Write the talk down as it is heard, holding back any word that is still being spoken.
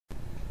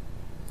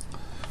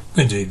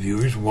Good day,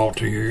 viewers.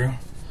 Walter here.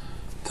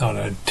 Thought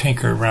I'd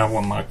tinker around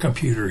with my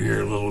computer here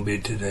a little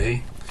bit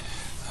today.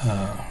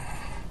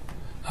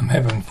 I'm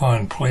having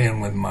fun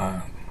playing with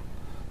my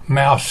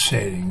mouse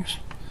settings,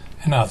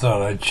 and I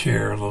thought I'd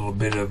share a little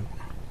bit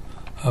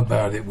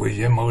about it with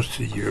you. Most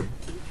of your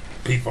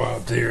people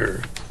out there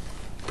are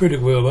pretty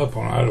well up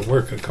on how to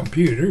work a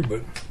computer,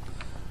 but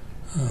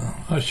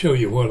I'll show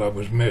you what I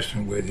was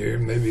messing with here.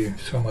 Maybe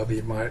some of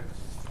you might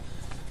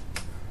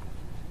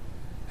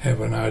have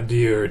an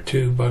idea or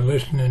two by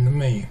listening to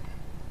me.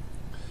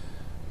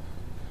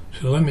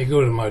 So let me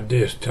go to my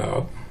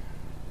desktop.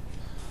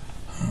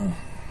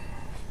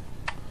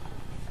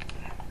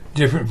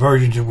 Different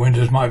versions of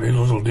Windows might be a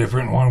little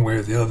different one way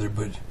or the other,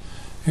 but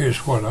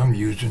here's what I'm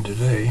using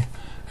today.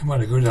 I'm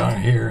going to go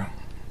down here.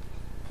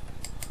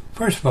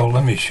 First of all,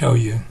 let me show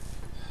you.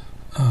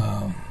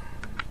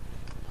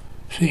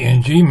 See,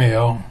 in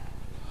Gmail,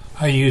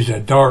 I use a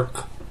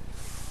dark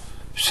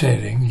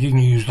setting. You can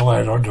use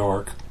light or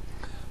dark.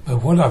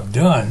 But what I've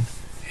done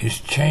is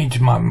change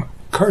my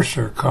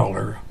cursor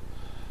color.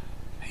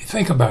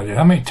 Think about it.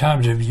 How many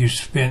times have you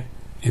spent,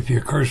 if your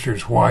cursor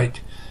is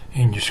white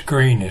and your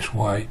screen is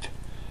white,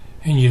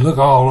 and you look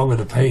all over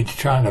the page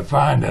trying to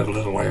find that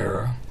little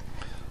error?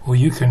 Well,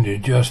 you can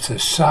adjust the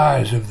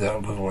size of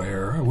that little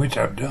error, which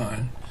I've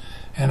done,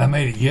 and I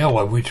made it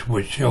yellow, which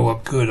would show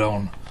up good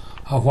on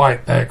a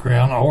white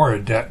background or a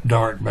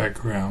dark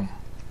background.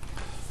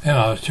 And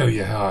I'll show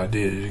you how I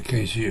did it in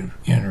case you're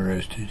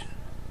interested.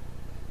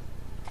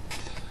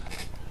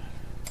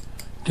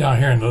 Down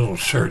here in the little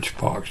search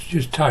box,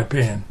 just type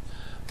in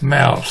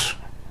mouse.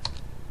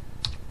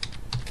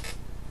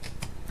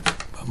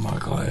 Put my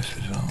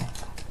glasses on.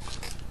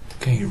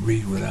 Can't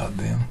read without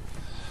them.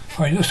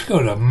 Alright, let's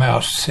go to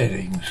mouse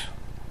settings.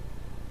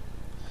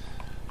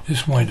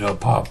 This window will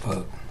pop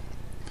up.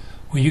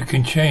 Well, you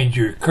can change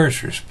your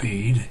cursor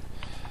speed.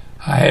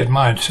 I had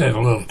mine set a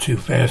little too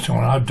fast, and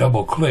when I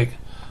double click,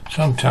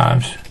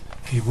 sometimes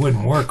it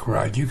wouldn't work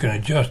right. You can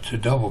adjust the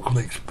double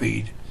click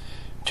speed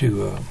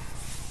to a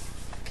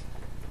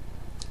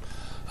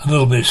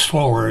little bit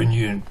slower,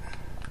 and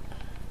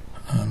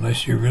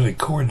unless you're really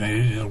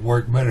coordinated, it'll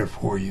work better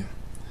for you.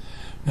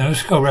 Now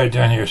let's go right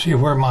down here. See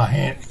where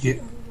my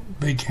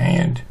big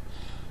hand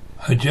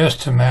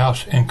adjusts the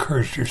mouse and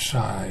cursor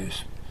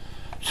size.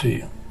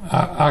 See,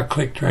 I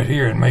clicked right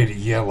here and made it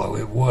yellow.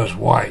 It was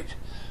white.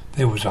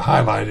 There was a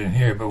highlight in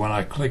here, but when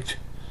I clicked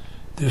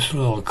this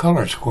little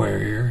color square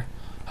here,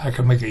 I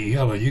can make it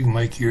yellow. You can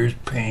make yours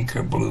pink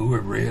or blue or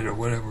red or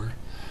whatever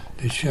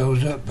that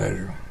shows up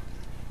better.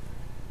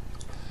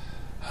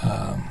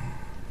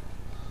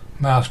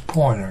 Mouse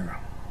pointer.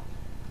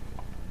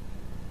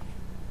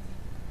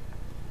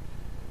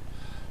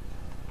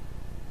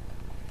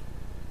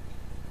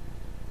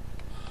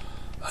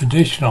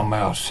 Additional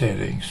mouse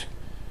settings.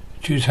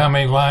 Choose how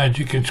many lines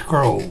you can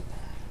scroll.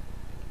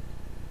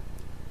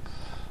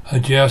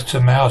 Adjust the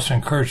mouse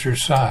and cursor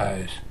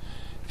size.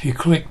 If you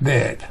click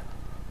that,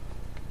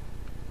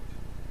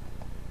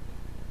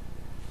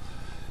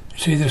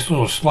 see this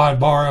little slide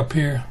bar up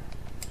here?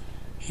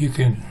 You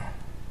can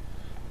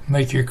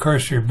make your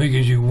cursor big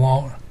as you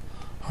want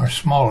or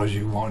small as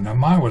you want. Now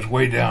mine was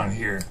way down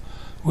here,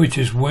 which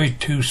is way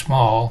too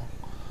small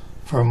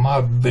for my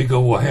big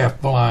old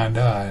half-blind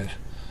eyes.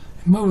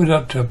 Move it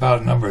up to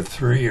about number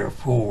 3 or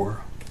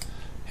 4,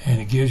 and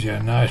it gives you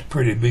a nice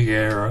pretty big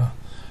arrow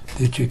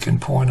that you can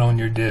point on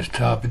your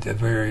desktop at the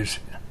various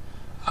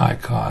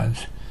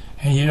icons,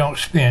 and you don't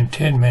spend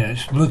 10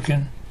 minutes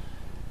looking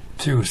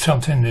through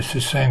something that's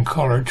the same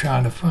color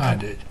trying to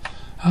find it.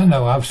 I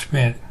know I've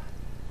spent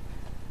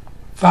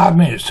 5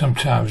 minutes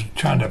sometimes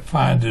trying to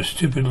find this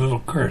stupid little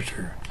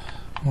cursor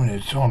when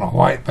it's on a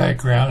white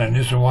background and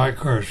it's a white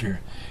cursor.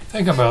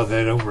 Think about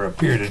that over a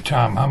period of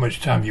time, how much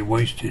time you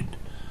wasted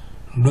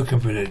looking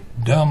for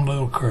that dumb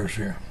little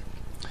cursor.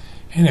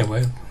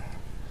 Anyway,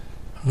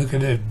 look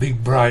at that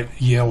big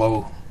bright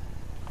yellow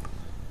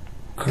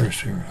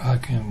cursor. I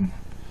can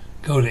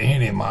go to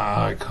any of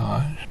my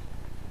icons.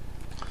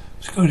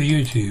 Let's go to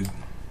YouTube.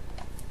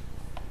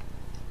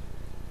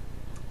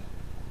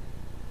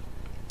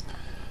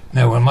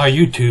 Now on my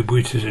YouTube,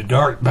 which is a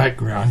dark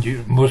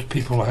background, most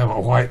people have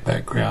a white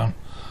background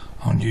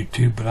on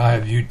YouTube, but I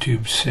have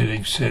YouTube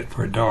settings set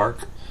for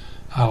dark.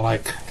 I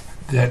like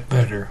that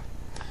better.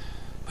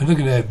 But look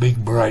at that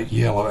big bright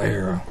yellow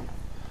arrow.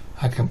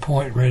 I can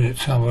point right at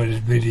somebody's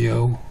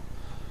video,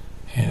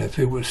 and if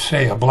it was,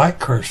 say, a black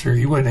cursor,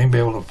 you wouldn't even be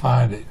able to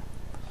find it.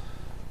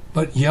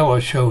 But yellow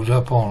shows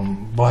up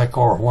on black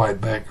or white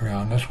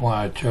background. That's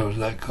why I chose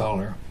that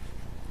color.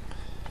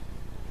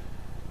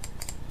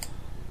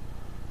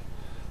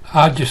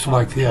 I just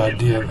like the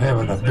idea of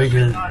having a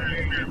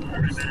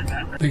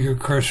bigger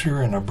cursor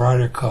and a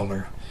brighter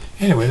color.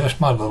 Anyway, that's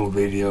my little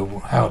video,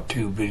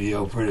 how-to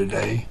video for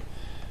today.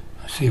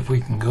 See if we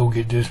can go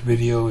get this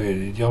video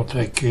edited. Y'all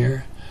take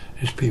care.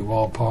 This is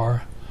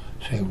Pwalpar.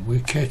 Say, we'll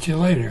catch you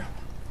later.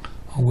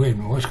 Oh, wait a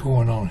minute, what's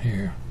going on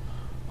here?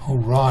 Oh,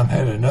 Ron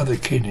had another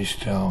kidney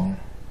stone.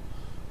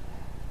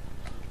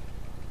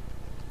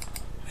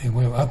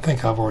 Anyway, I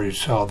think I've already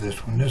saw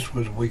this one. This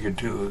was a week or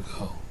two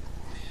ago.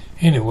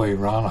 Anyway,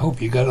 Ron, I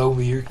hope you got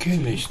over your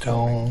kidney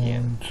stones.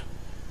 Yeah.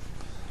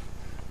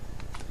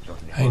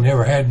 I ain't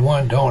never had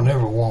one, don't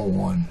ever want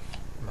one.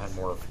 I'm on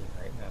morphine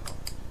right now.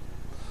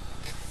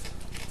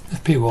 This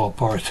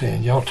Pwalpar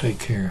saying, y'all take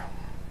care.